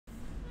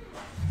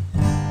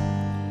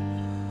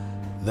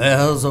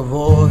There's a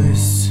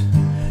voice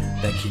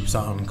that keeps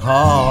on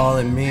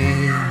calling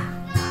me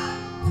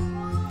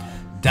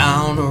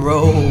down a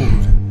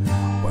road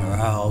where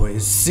I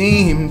always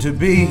seem to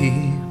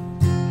be.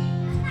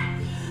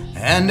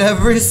 And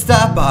every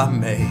stop I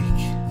make,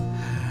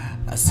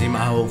 I see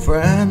my old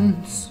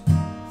friends.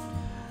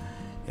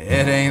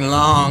 It ain't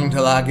long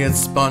till I get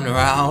spun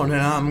around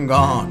and I'm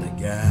gone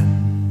again.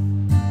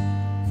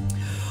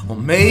 Well,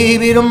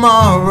 maybe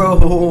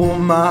tomorrow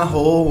my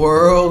whole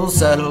world will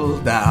settle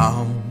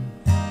down,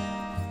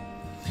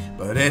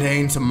 but it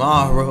ain't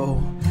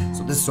tomorrow,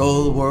 so this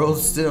old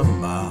world's still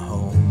my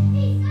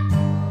home.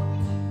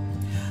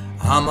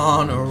 I'm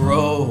on a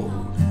road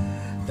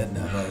that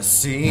never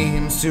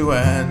seems to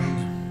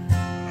end,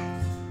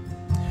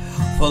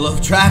 full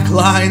of track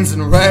lines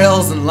and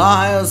rails and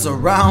liars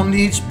around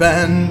each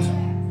bend.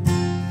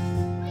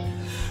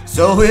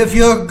 So if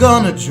you're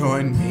gonna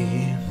join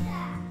me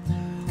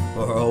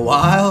for a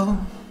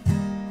while,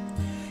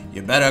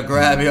 you better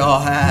grab your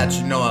hat.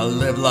 You know I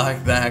live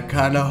like that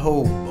kind of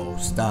hobo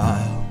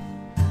style.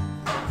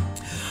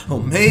 Or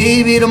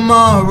maybe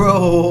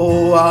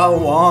tomorrow I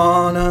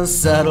wanna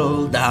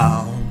settle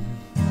down,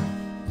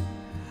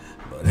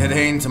 but it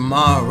ain't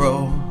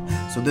tomorrow,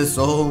 so this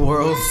old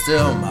world's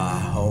still my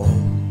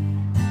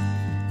home.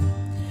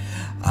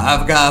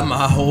 I've got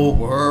my whole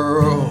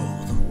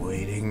world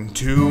waiting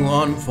to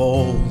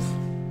unfold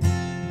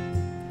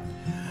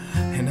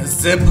in a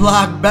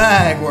Ziploc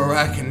bag where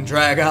I can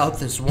drag out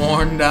this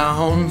worn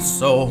down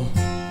soul.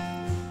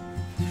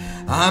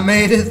 I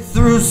made it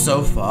through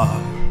so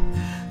far,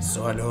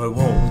 so I know it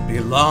won't be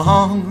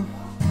long.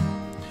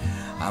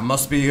 I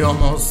must be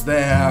almost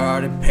there, I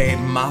already paid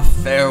my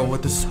fare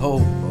with this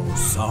hobo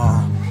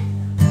song.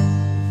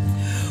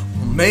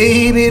 Well,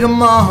 maybe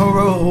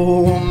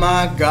tomorrow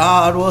my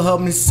God will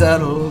help me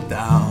settle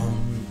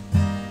down,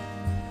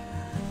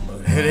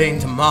 but it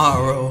ain't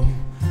tomorrow,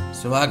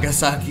 so I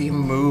guess I keep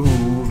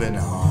moving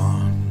on.